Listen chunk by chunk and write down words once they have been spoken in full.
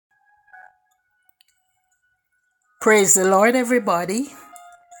Praise the Lord, everybody.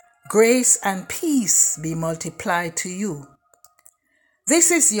 Grace and peace be multiplied to you. This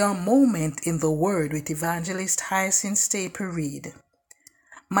is your moment in the Word with Evangelist Hyacinth Staple Reed.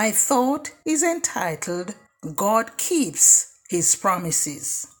 My thought is entitled, God Keeps His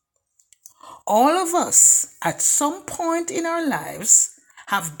Promises. All of us, at some point in our lives,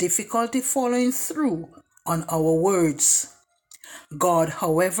 have difficulty following through on our words. God,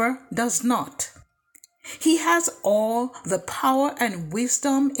 however, does not. He has all the power and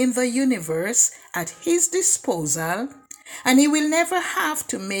wisdom in the universe at his disposal, and he will never have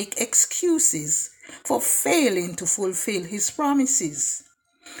to make excuses for failing to fulfill his promises.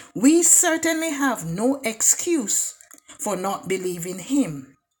 We certainly have no excuse for not believing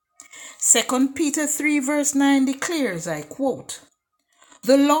him. 2 Peter 3 verse 9 declares, I quote,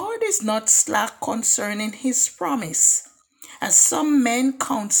 "The Lord is not slack concerning his promise, as some men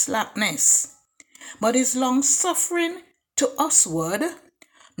count slackness, but is long-suffering to usward,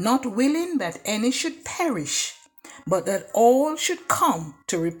 not willing that any should perish, but that all should come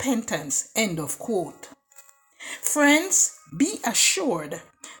to repentance." End of quote. Friends, be assured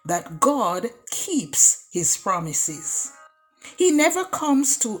that God keeps his promises. He never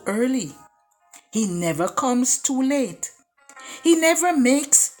comes too early. He never comes too late. He never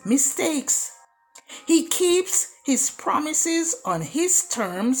makes mistakes. He keeps his promises on his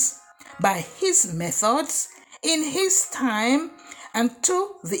terms, by his methods, in his time, and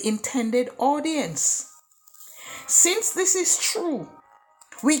to the intended audience. Since this is true,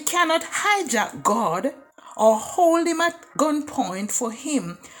 we cannot hijack God or hold him at gunpoint for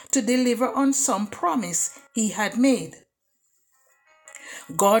him to deliver on some promise he had made.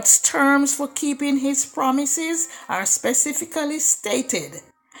 God's terms for keeping his promises are specifically stated,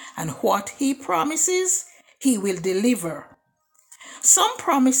 and what he promises, he will deliver. Some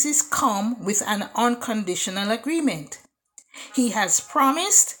promises come with an unconditional agreement. He has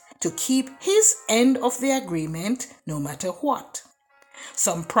promised to keep his end of the agreement no matter what.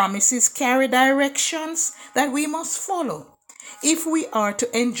 Some promises carry directions that we must follow if we are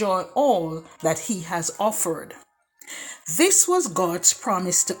to enjoy all that he has offered. This was God's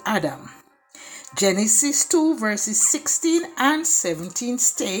promise to Adam. Genesis 2 verses 16 and 17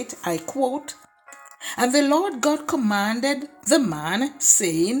 state, I quote, "And the Lord God commanded the man,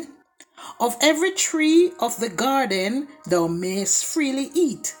 saying, Of every tree of the garden thou mayest freely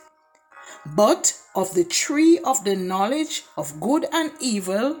eat, but of the tree of the knowledge of good and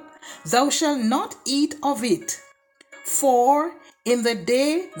evil thou shalt not eat of it, for in the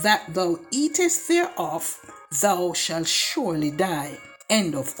day that thou eatest thereof thou shalt surely die."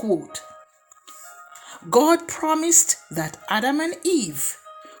 End of quote. God promised that Adam and Eve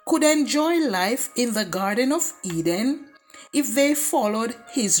could enjoy life in the Garden of Eden if they followed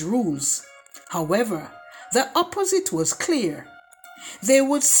his rules. However, the opposite was clear. They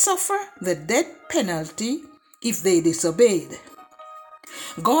would suffer the death penalty if they disobeyed.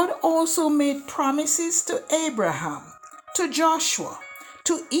 God also made promises to Abraham, to Joshua,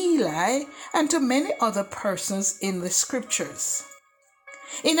 to Eli, and to many other persons in the scriptures.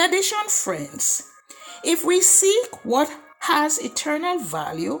 In addition, friends, if we seek what has eternal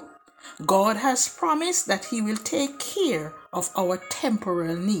value, God has promised that he will take care of our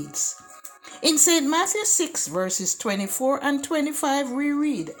temporal needs. In St. Matthew 6 verses 24 and 25 we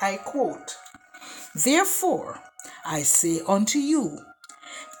read, I quote, "Therefore I say unto you,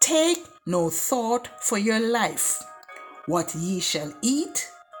 take no thought for your life, what ye shall eat,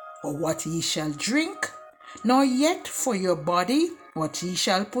 or what ye shall drink, nor yet for your body what ye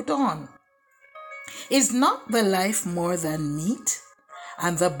shall put on. Is not the life more than meat,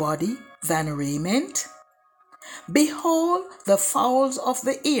 and the body than raiment? Behold the fowls of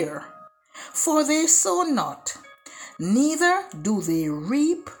the air, for they sow not, neither do they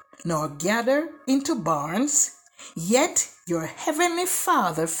reap nor gather into barns, yet your heavenly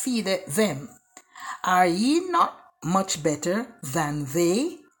Father feedeth them. Are ye not much better than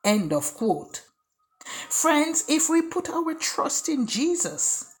they?" End of quote. Friends, if we put our trust in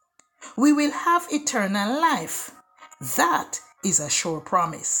Jesus, we will have eternal life. That is a sure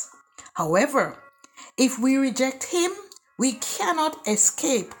promise. However, if we reject him, we cannot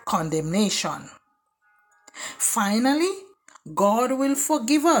escape condemnation. Finally, God will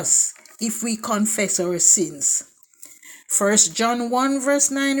forgive us if we confess our sins. 1 John 1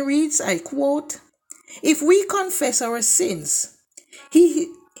 verse 9 reads, I quote, "If we confess our sins, he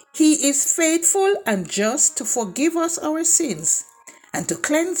is faithful and just to forgive us our sins and to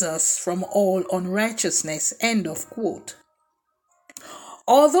cleanse us from all unrighteousness." End of quote.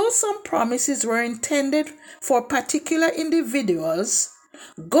 Although some promises were intended for particular individuals,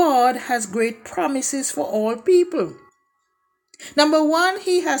 God has great promises for all people. Number one,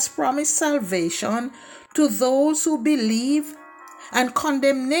 He has promised salvation to those who believe and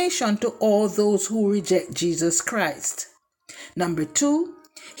condemnation to all those who reject Jesus Christ. Number two,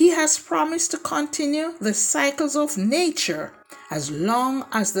 He has promised to continue the cycles of nature as long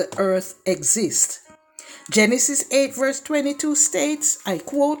as the earth exists. Genesis 8 verse 22 states, I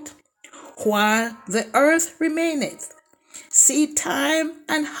quote, "While the earth remaineth, seed time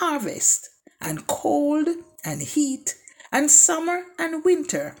and harvest, and cold and heat, and summer and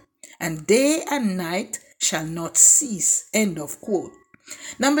winter, and day and night shall not cease." End of quote.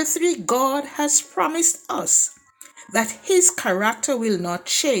 Number three, God has promised us that His character will not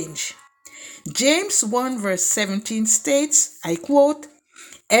change. James 1 verse 17 states, I quote,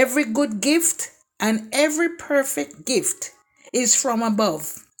 "Every good gift and every perfect gift is from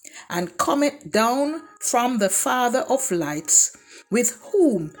above, and cometh down from the Father of lights, with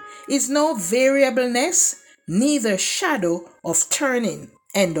whom is no variableness, neither shadow of turning."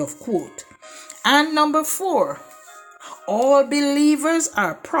 End of quote. And number four, all believers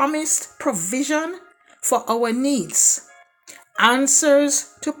are promised provision for our needs, answers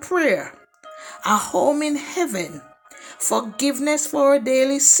to prayer, a home in heaven, forgiveness for our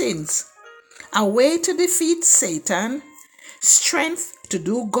daily sins, a way to defeat Satan, strength to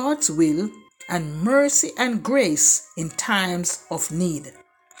do God's will, and mercy and grace in times of need.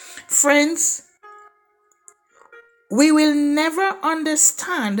 Friends, we will never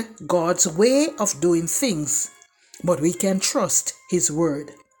understand God's way of doing things, but we can trust His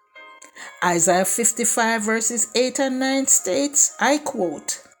word. Isaiah 55 verses 8 and 9 states, I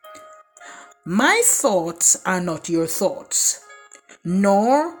quote, "My thoughts are not your thoughts,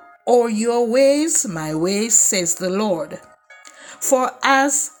 nor are your ways my ways, says the Lord. For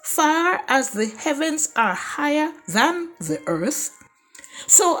as far as the heavens are higher than the earth,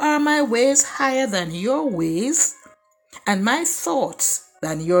 so are my ways higher than your ways, and my thoughts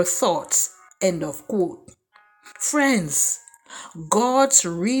than your thoughts." End of quote. Friends, God's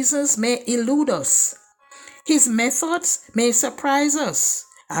reasons may elude us. His methods may surprise us,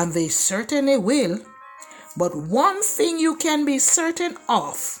 and they certainly will. But one thing you can be certain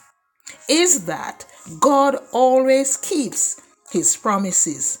of is that God always keeps His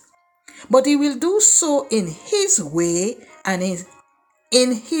promises. But He will do so in His way and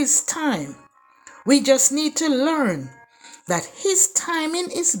in His time. We just need to learn that His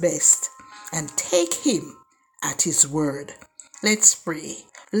timing is best and take Him at His word. Let's pray.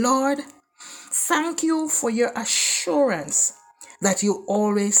 Lord, thank you for your assurance that you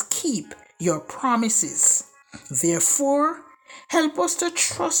always keep your promises. Therefore, help us to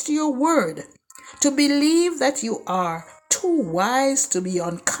trust your word, to believe that you are too wise to be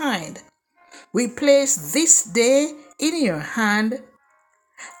unkind. We place this day in your hand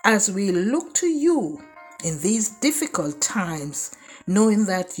as we look to you in these difficult times, knowing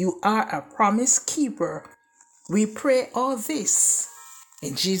that you are a promise keeper. We pray all this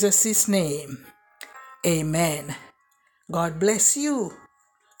in Jesus' name. Amen. God bless you.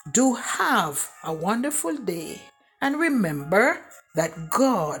 Do have a wonderful day, and remember that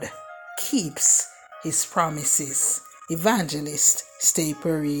God keeps His promises. Evangelist Stay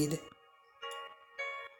Reed.